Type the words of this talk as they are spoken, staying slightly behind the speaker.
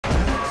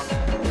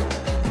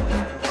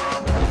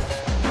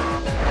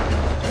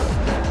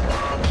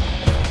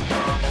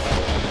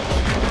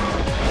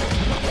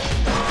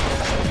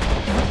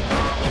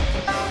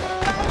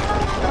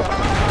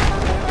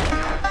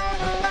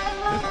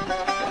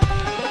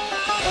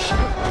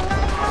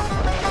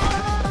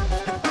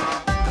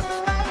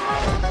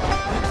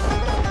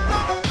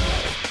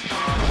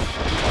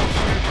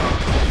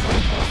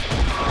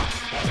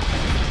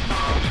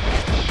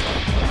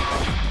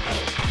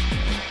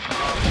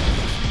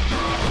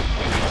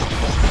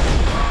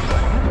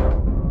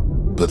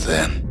But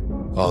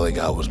then, all they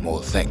got was more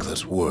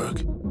thankless work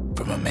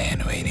from a man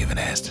who ain't even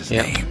asked his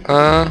name.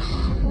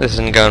 This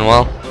isn't going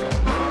well.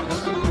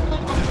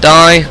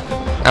 Die!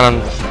 And I'm...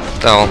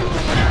 oh.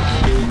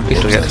 We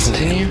still get to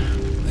continue.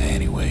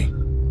 Anyway.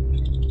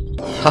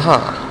 Haha.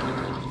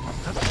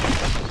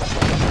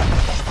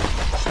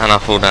 And I'll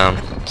fall down.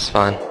 It's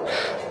fine.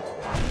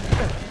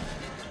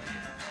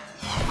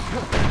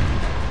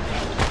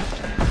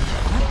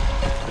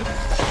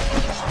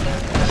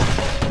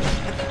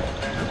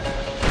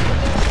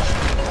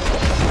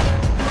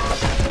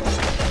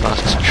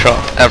 Must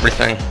chop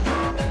everything.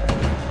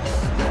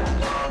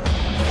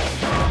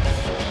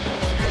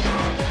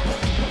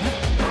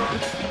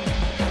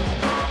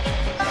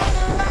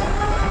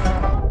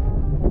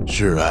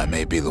 Sure, I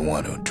may be the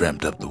one who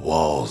dreamt up the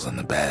walls and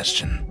the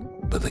Bastion,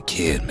 but the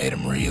kid made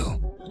them real,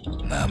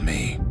 not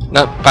me.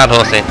 Nope, bad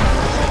horsey.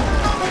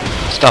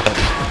 Stop it.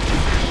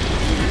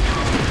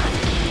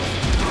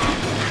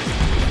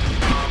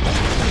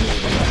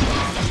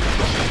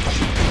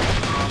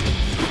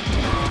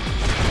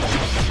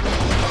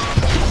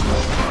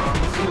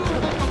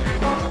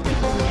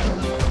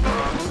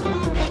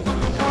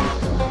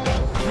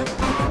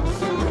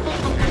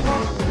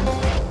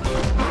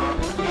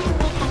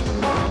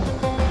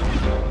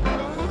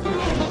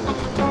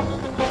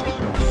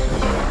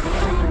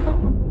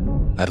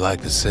 I'd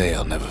like to say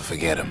I'll never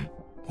forget him,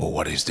 or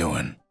what he's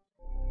doing,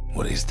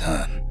 what he's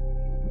done.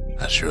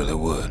 I surely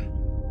would.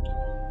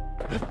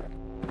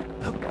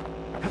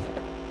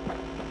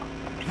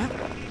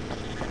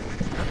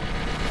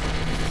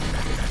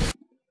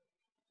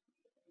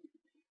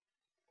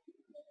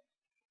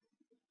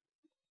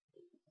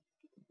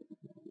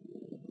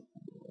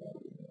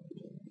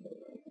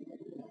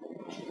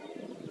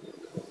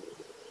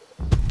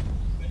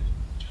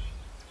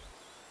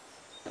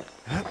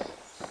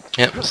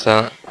 Yep,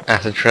 so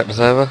acid trip is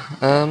over.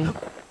 Now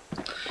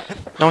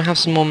I have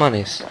some more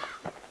monies.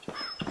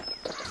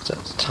 So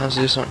it's time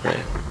to do something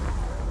great.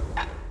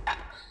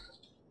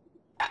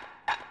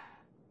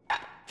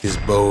 His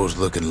bow's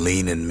looking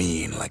lean and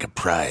mean like a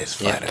prize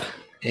fighter.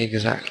 Yep,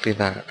 exactly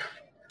that.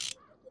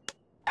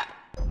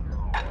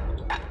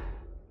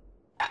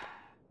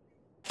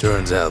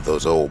 Turns out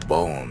those old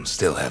bones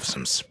still have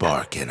some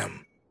spark in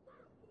them.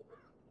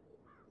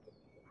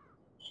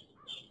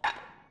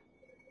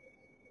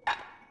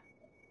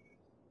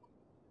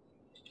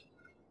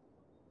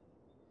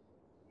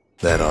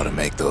 That ought to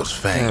make those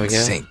fangs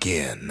sink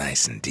in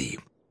nice and deep.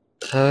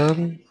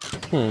 And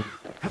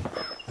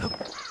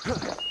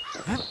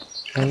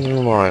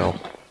memorial.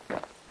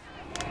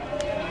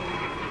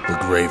 The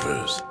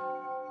Gravers,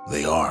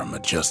 they are my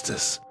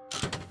justice.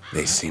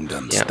 They seemed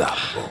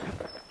unstoppable.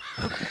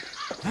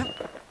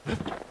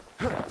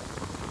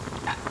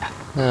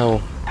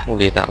 No, we'll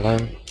leave that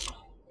alone.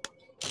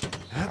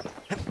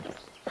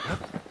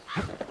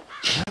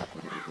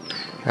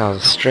 Now the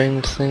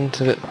strange thing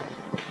to get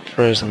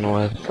frozen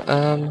with.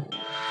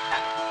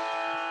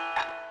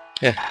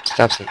 Yeah, just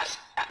absence.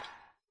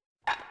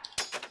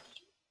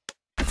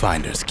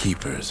 Finders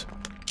keepers.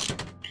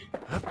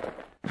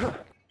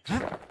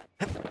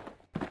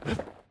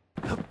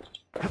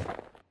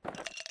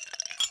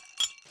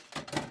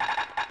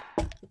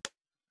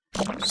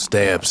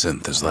 Stay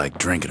absinthe is like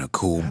drinking a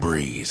cool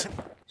breeze.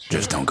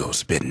 Just don't go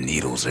spitting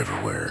needles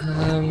everywhere.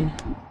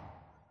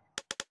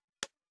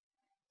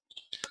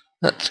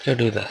 Let's go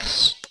do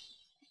this.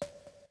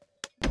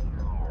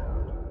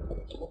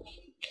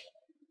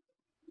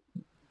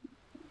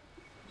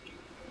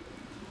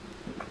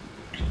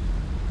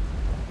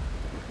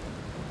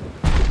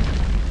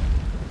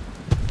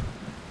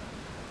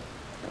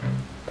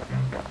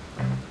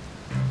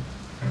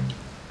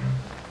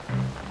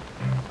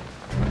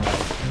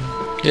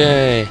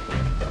 Yay!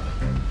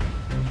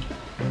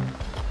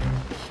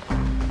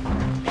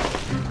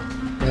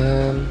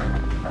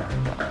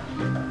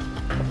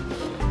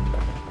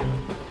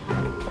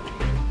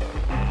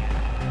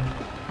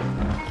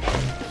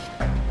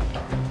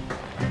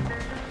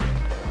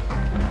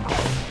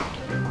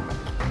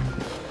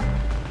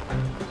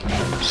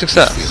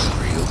 Success! I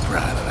feel real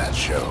proud of that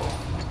show.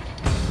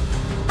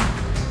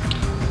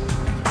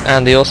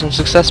 And the awesome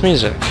success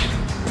music.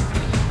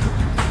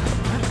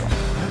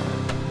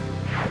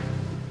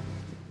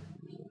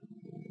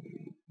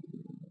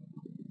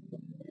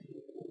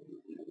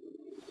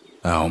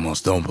 I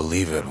almost don't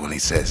believe it when he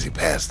says he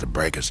passed the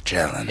Breaker's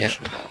challenge. Yep.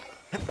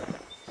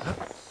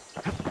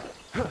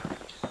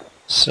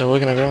 So we're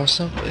gonna grab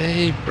ourselves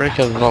a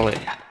Breaker Volley,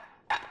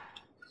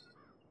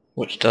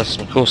 which does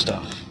some cool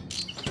stuff.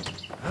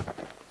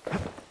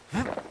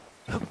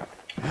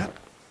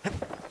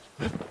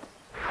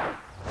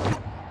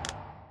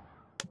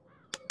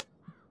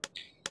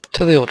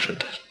 To the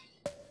orchard.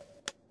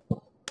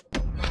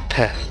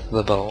 Pyth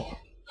the bowl.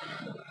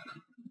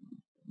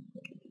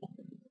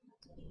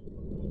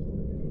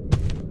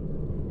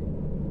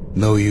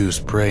 No use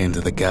praying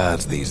to the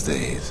gods these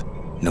days.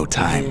 No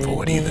time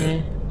for it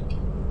either.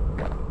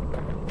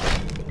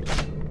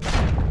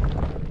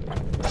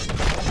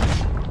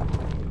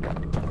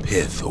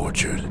 Pyth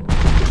Orchard.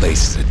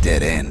 Place is a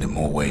dead end in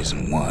more ways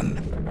than one.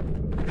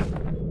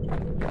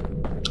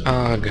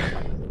 Ugh.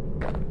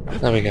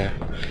 There we go.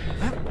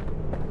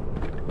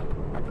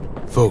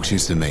 Folks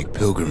used to make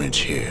pilgrimage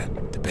here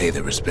to pay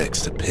their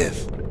respects to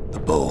Pyth, the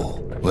bull.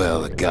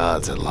 Well, the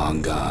gods are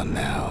long gone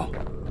now,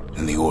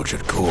 and the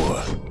orchard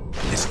core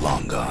is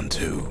long gone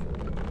too.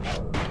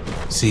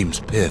 Seems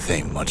Pyth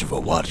ain't much of a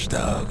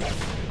watchdog.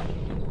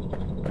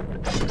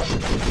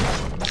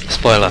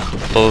 Spoiler,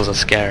 bulls are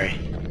scary.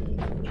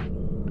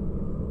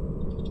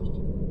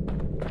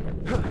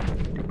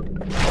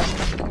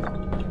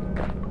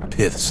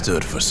 Pyth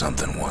stood for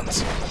something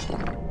once.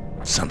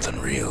 Something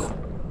real.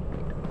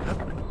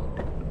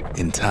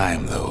 In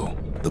time, though,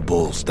 the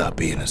bull stopped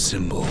being a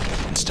symbol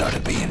and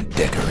started being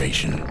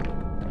decoration.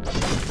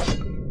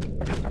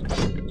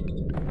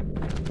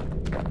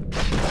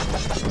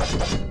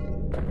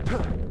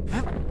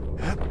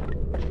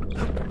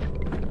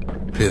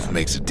 Pyth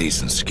makes a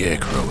decent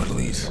scarecrow, at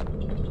least.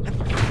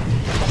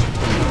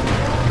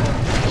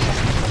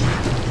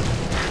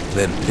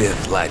 Then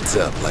Pyth lights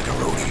up like a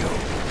rodeo.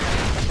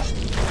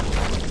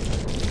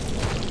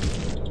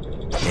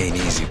 Ain't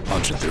easy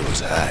punching through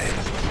his hide.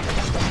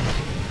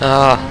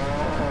 Ah,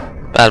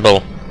 bad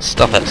bull.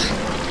 Stop it.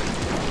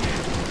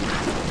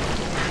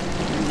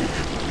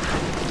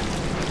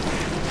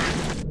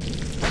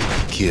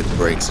 Kid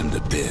breaks him to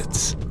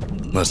bits.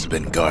 Must have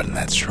been guarding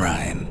that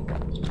shrine.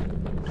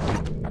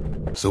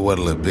 So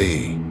what'll it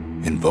be?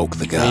 Invoke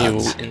the We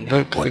gods? will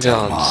invoke Or the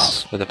tell 'em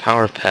gods off? with the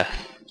power of Pyth.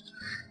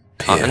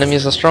 Our Pyth.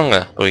 enemies are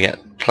stronger, but we get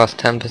plus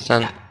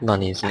 10%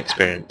 monies and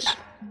experience.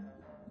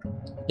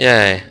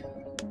 Yay.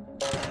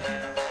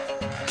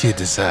 Kid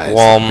decides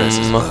Whom. to press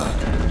his luck.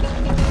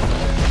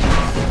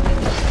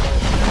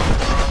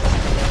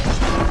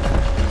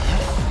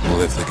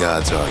 Well, if the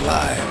gods are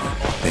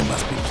alive, they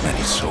must be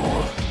plenty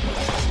sore.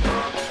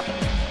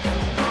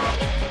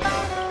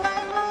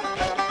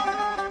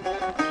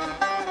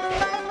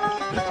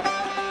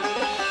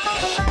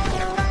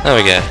 There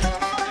we go.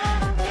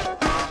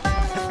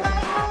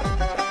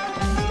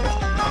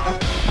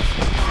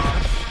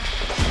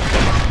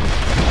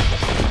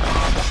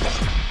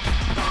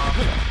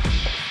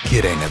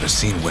 Kid ain't never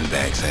seen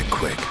windbags that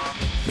quick.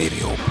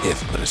 Maybe old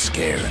Pyth put a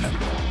scare in him.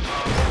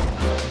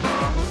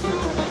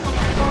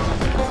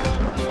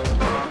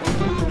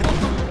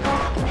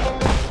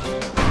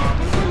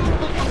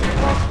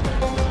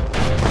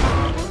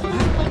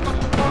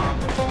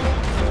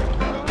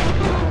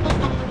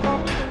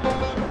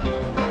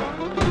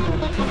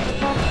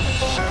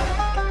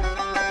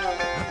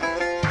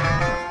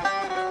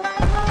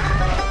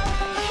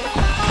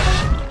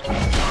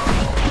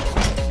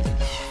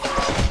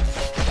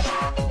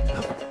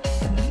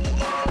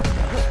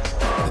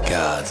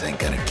 Gods ain't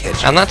gonna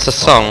catch And that's a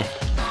song.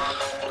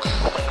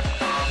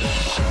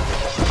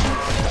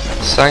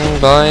 Sang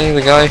by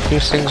the guy who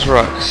sings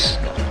rocks.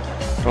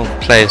 Or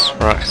plays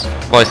rocks.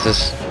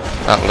 Voices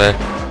that low.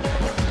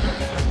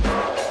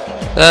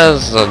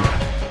 There's a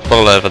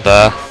bull over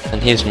there,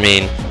 and he's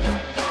mean.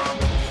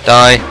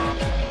 Die.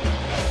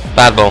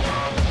 Bad bull.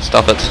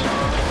 Stop it.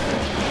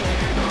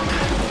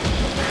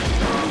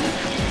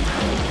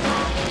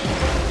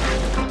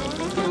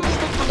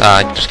 Ah,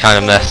 I just kind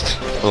of missed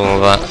all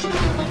of that.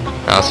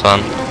 That was fun.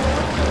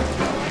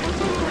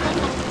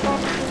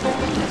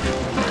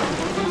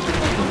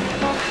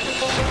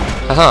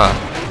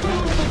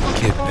 Aha.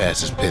 Kid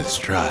passes Pyth's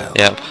trial.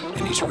 Yep.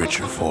 And he's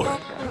richer for it.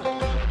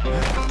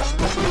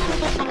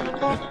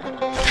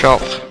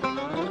 Shop.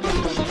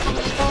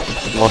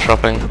 More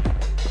shopping.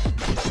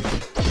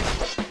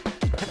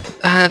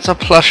 And it's a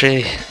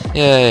plushie.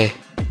 Yay.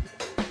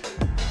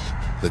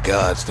 The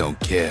gods don't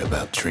care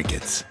about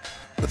trinkets,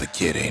 but the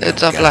kid ain't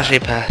It's no a god. flashy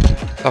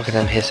Pyth. Look at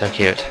him, he's so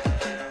cute.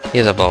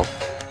 He's a bull.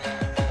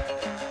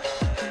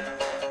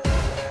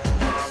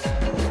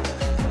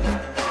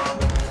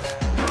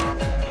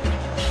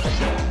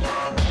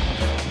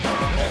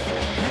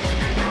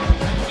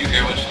 You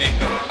hear what Steve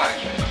Miller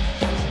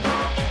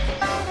claims?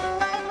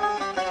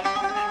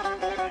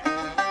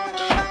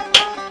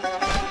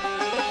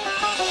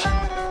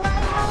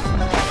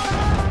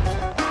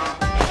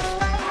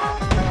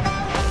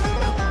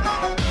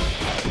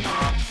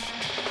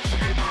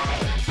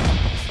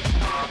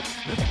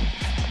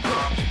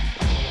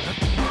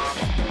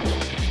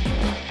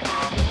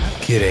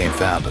 Kid ain't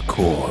found a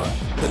core,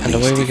 but And at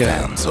away least we he go.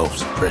 found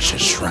Zolf's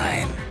precious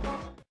shrine.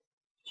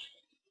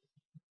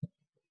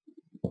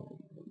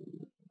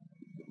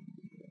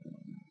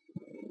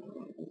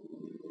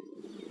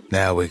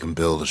 Now we can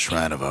build a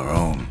shrine of our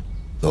own,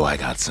 though I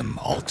got some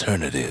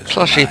alternatives. in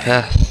Plushie mind.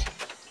 Pyth.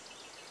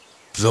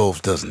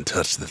 Zolf doesn't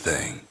touch the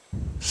thing.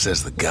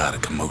 Says the god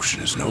of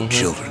commotion is no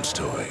children's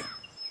toy.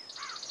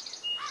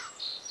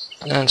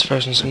 And it's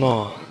frozen some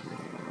more.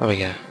 There we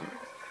go.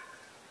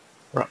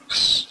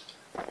 Rocks.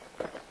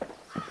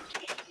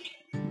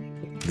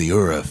 The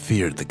Ura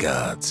feared the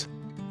gods.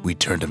 We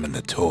turned them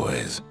into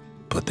toys,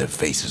 put their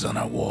faces on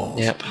our walls.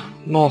 Yep.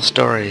 More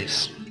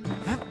stories.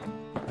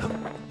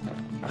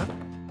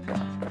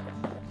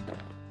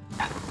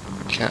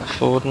 Can't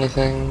afford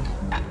anything.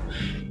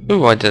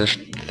 Ooh, I did a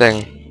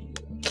thing.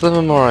 To the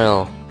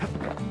memorial.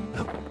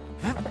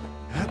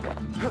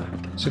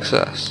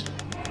 Success.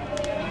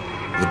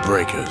 The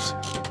breakers.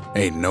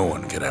 Ain't no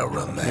one could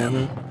outrun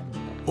them.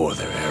 Or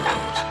their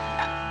arrows.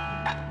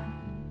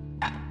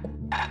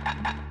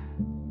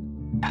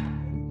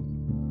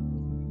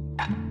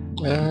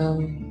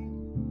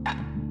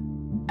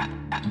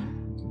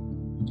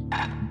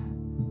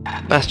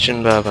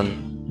 Bastion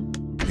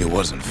bourbon. It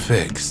wasn't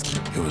fixed.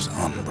 It was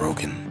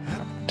unbroken.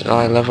 Did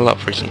I level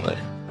up recently?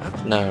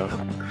 No.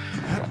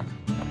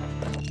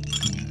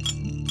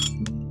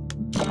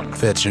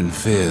 Fetching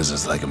fizz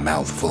is like a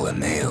mouthful of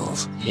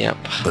nails. Yep.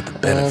 But the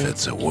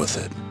benefits are worth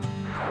it.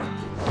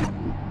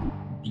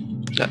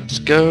 Let's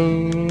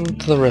go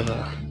to the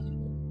river.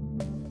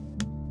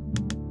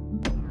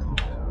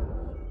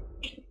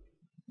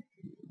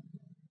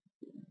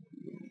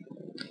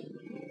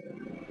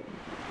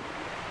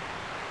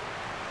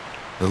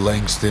 The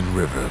Langston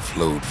River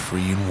flowed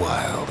free and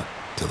wild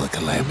till the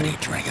calamity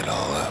drank it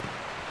all up.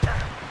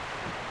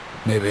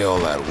 Maybe all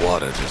that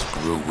water just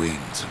grew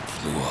wings and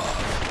flew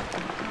off.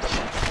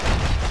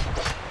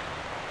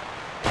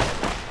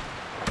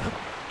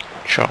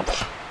 Chop.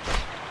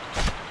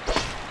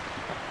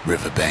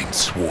 Riverbanks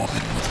swarming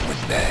with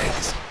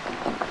windbags.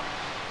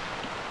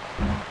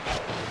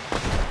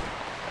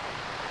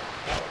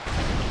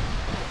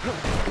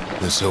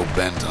 They're so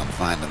bent on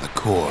finding the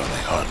core,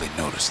 they hardly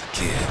notice the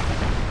kid.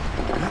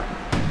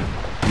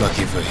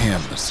 Lucky for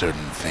him, a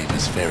certain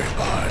famous ferry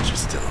barge is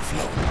still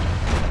afloat.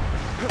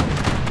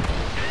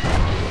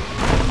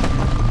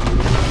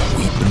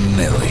 Weepin'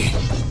 Nellie.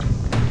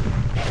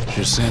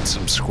 She sent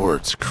some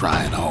squirts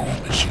crying home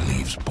as she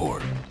leaves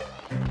port.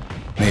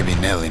 Maybe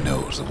Nellie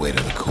knows the way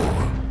to the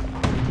core.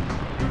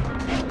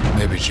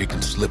 Maybe she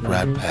can slip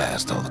right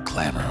past all the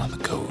clamor on the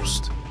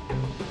coast.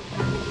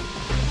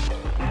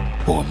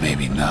 Or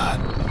maybe not.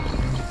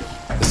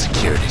 The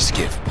security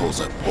skiff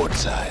pulls up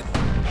portside.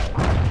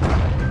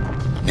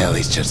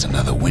 Nellie's just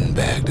another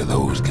windbag to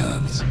those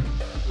guns.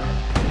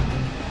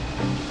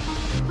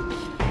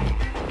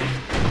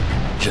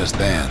 Just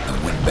then,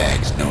 the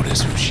windbags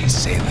notice who she's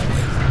sailing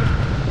with.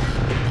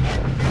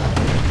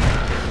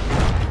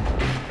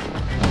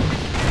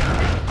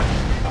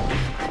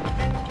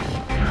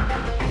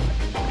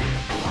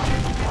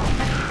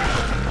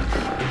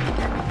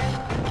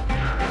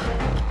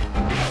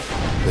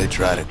 They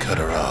try to cut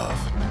her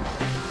off.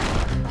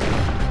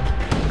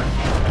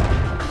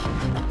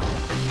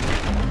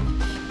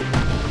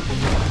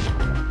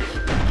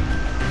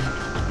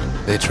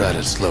 They try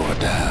to slow her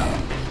down.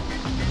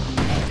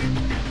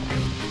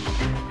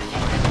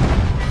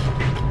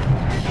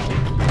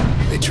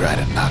 They try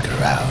to knock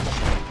her out.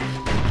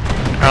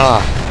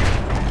 Ah.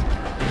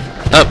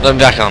 Oh, I'm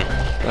back on.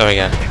 There we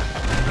go.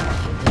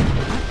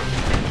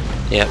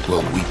 Yep.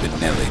 Well, Weepin'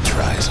 Nellie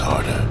tries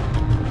harder.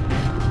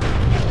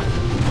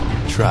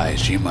 Try as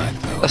she might,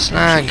 though. A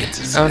snag. She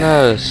hits a Oh snag.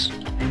 no.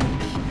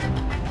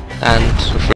 And